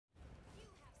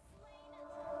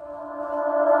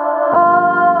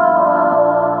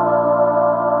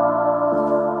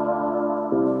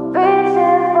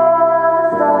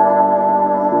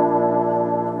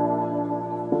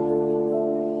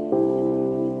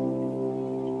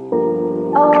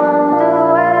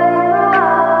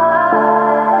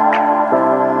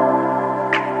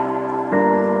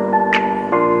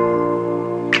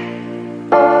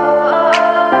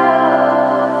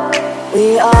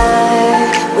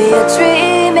are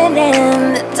dreaming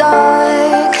in the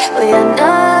dark. We are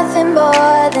nothing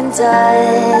more than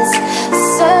dust.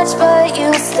 Search but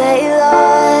you stay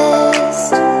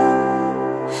lost.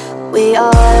 We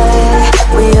are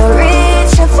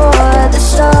reaching for the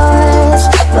stars,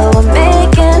 but we're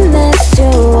making this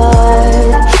too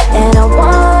hard. And I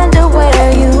wonder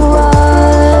where you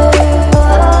are.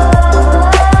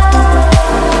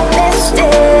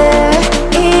 Mysterious,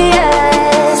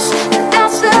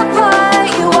 that's the part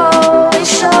you always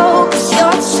show. 'Cause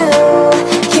you're too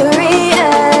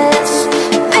curious.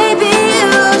 Maybe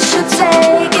you should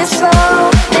take it slow.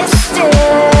 Mysterious,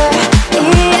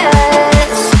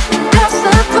 that's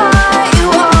the part you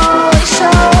always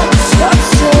show. 'Cause you're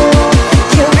too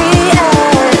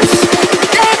curious.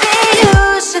 Maybe you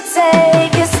should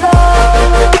take it slow.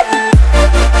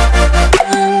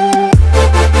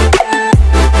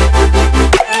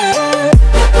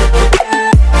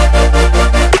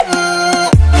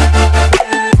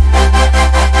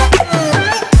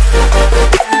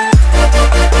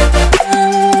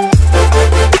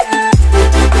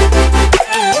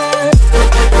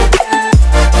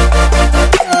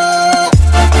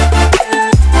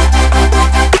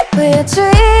 We are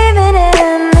dreaming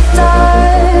in the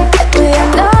dark. We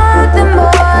are nothing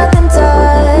more than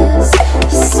dust.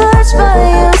 Search but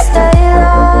you stay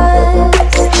lost.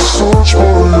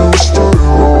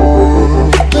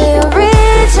 We are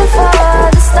reaching for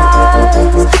the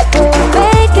stars, but we're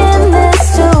making this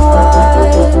too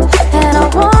hard. And I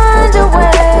wonder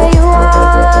where you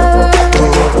are.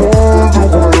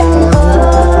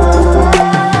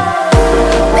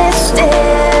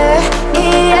 Mysterious,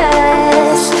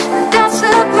 that's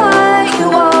the part you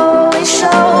always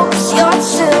show. 'Cause you're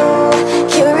too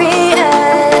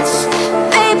curious.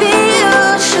 Maybe you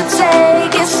should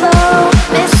take it slow.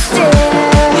 Mysterious,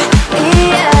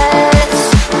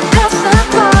 that's the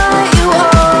part you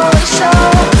always show.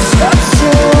 'Cause you're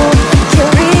too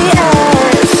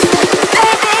curious.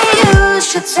 Maybe you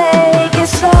should take it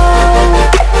slow.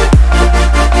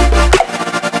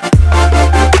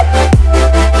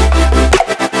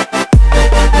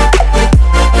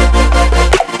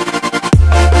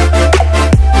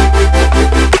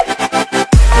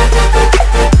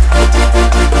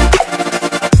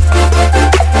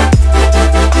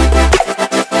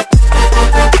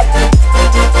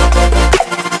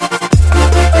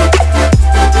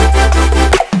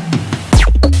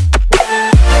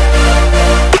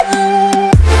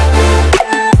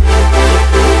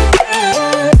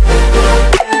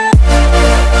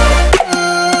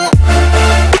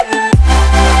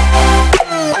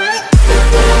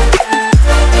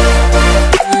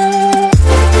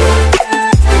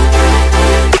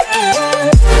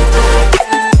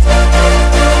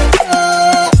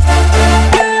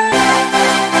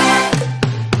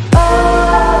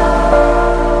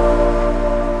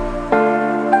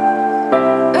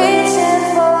 Reaching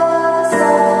for the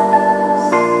stars.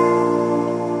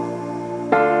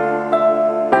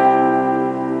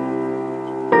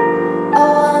 I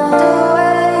wonder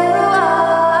where you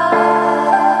are.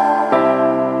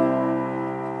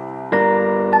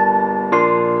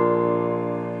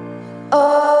 Oh.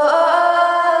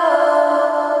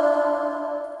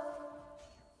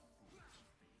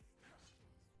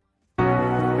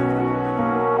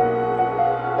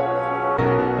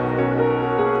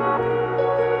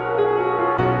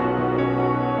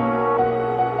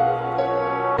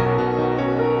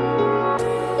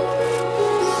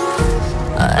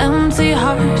 Empty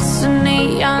hearts and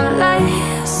neon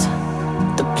lights,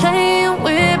 they're playing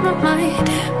with my mind.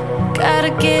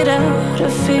 Gotta get out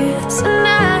of here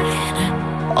tonight.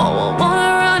 Oh, I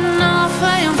wanna run off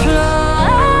and fly.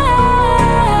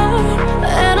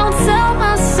 And I'll tell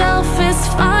myself it's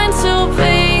fine to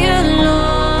be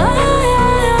alone,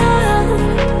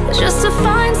 just to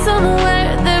find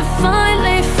somewhere that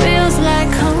finally feels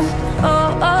like home. Oh,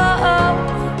 oh, oh.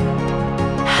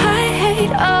 I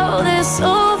hate all this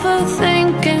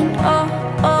overthinking. Oh,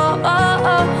 oh,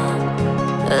 oh, oh.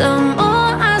 The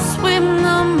more I swim,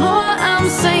 the more I'm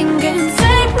sinking.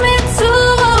 Take me to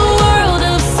a world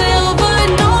of silver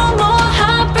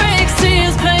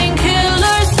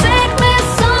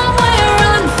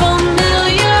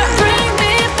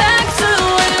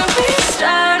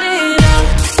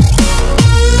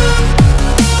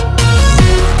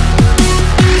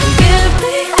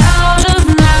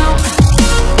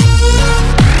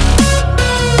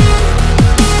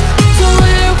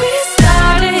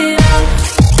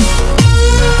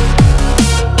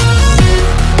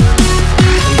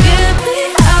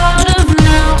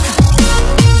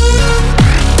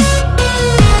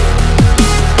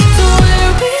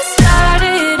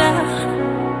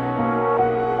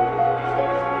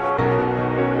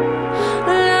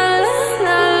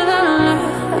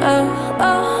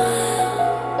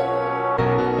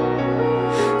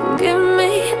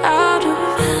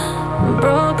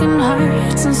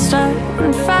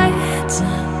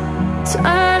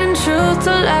truth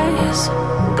to lies.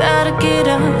 Gotta get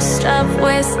up, stop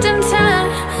wasting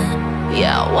time.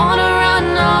 Yeah, I wanna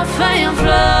run off and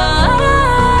fly.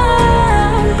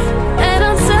 And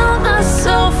I tell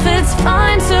myself it's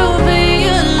fine to be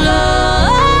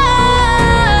alone,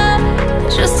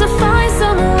 just to find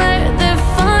somewhere that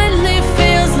finally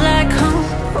feels like home.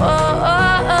 Oh,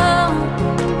 oh, oh.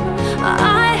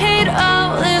 I hate all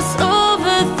this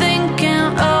overthinking.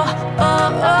 Oh,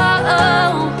 oh, oh,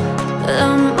 oh. The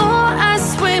more I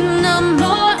swim, the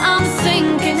more I'm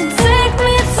sinking. Take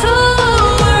me to a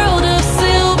world of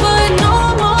silver, no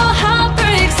more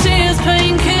heartbreaks, tears,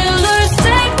 painkillers.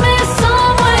 Take me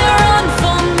somewhere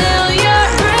unfamiliar,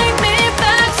 break me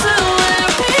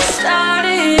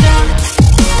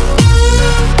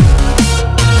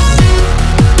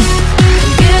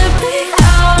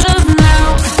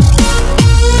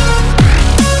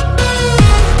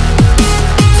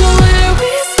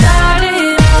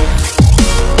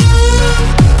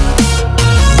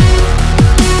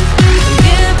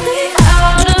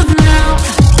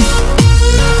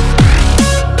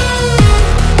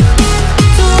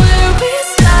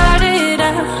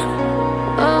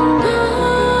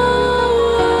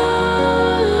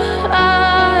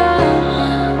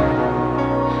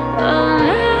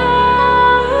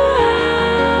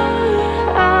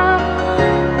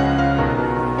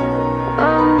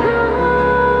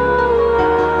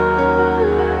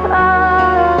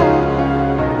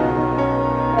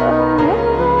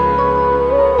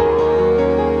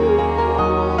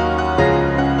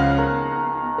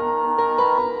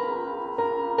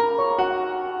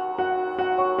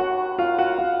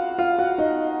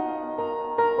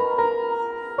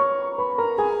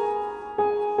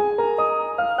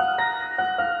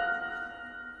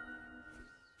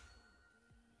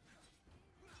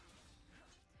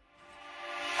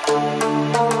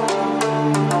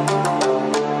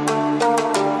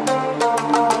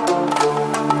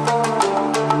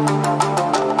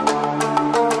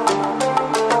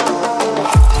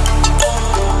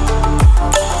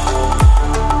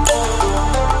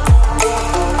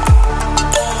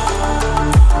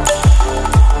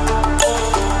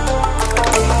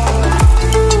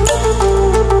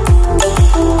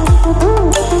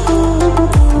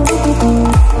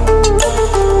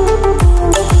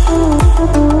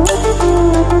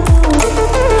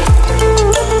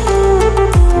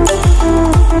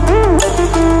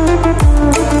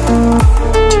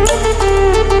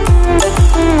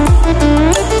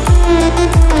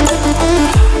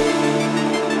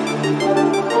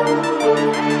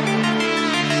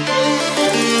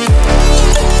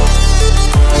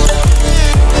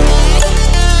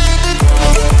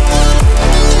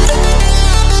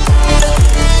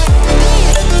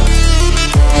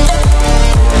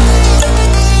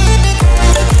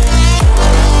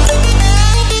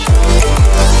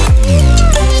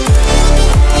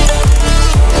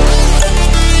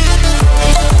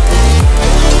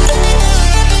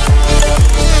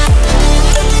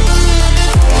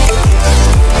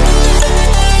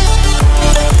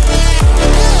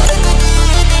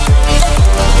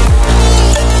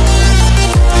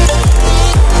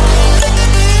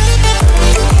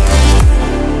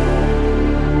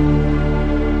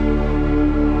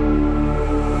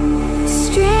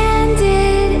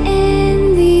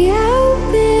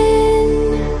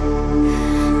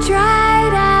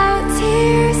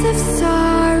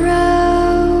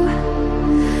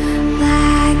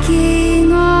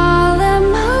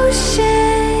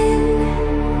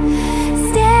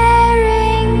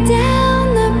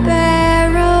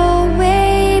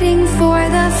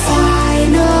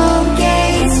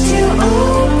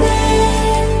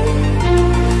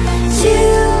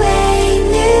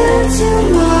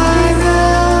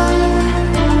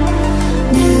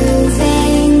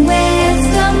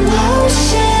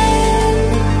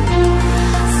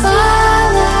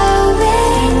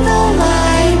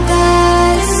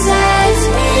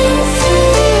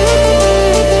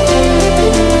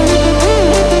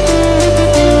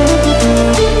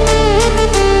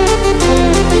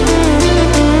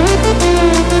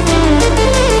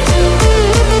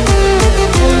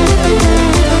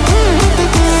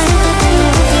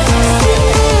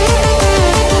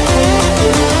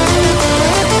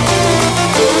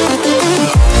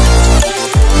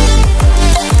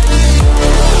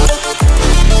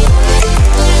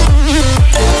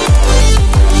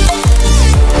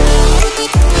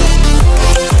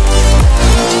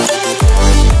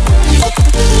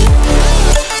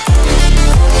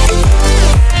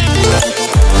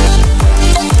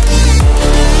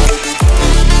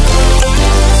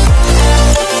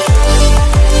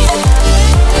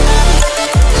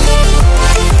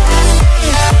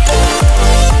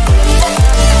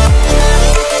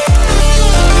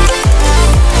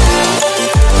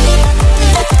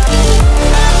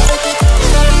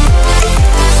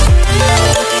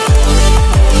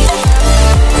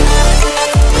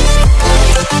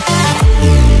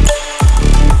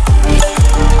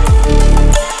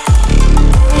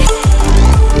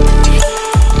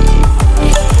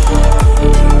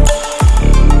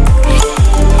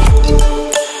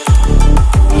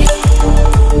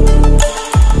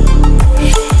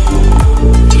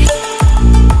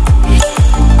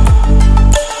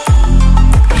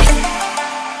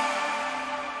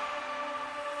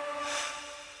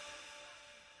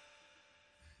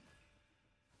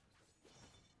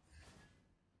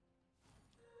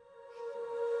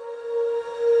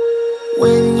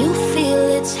When you feel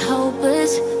it's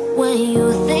hopeless, when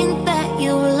you think that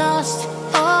you lost,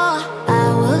 oh, I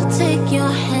will take your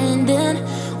hand and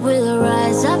we'll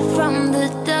rise up from the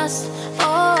dust.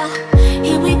 Oh,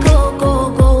 here we go,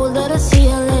 go, go, let us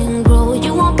heal and grow.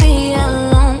 You won't be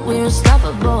alone, we're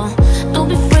unstoppable. Don't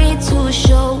be afraid to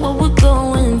show what we're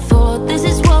going for. This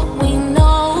is what we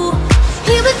know.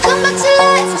 Here we come back to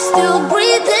life, we're still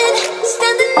breathing.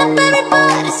 Standing up,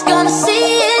 everybody's gonna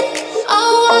see it.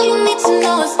 Oh, all you need to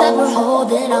know is that we're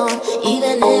holding on.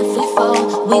 Even if we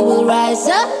fall, we will rise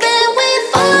up and we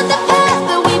follow the path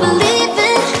that we believe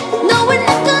in. No, we're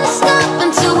not gonna stop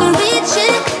until we reach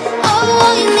it. Oh,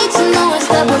 all you need to know is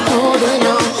that we're holding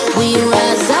on. We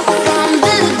rise up from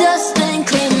the dust and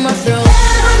clear my throat.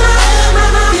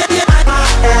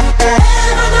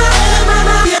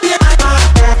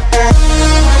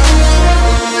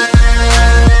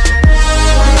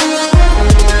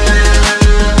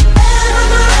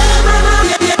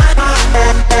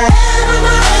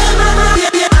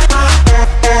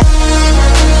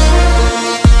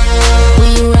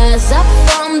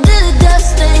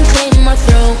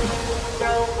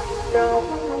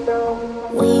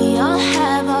 We all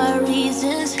have our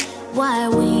reasons why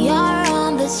we are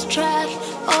on this track.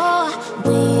 Oh,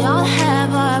 we all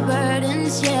have our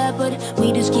burdens, yeah, but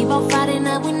we just keep on fighting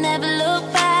and we never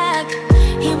look back.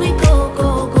 Here we go,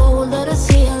 go, go, let us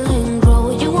heal and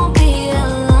grow. You won't be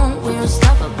alone, we're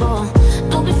unstoppable.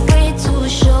 Don't be afraid to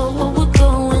show what we're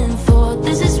going for.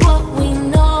 This is what we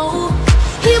know.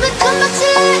 Here we come back to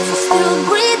life, we're still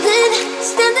breathing.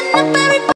 Standing up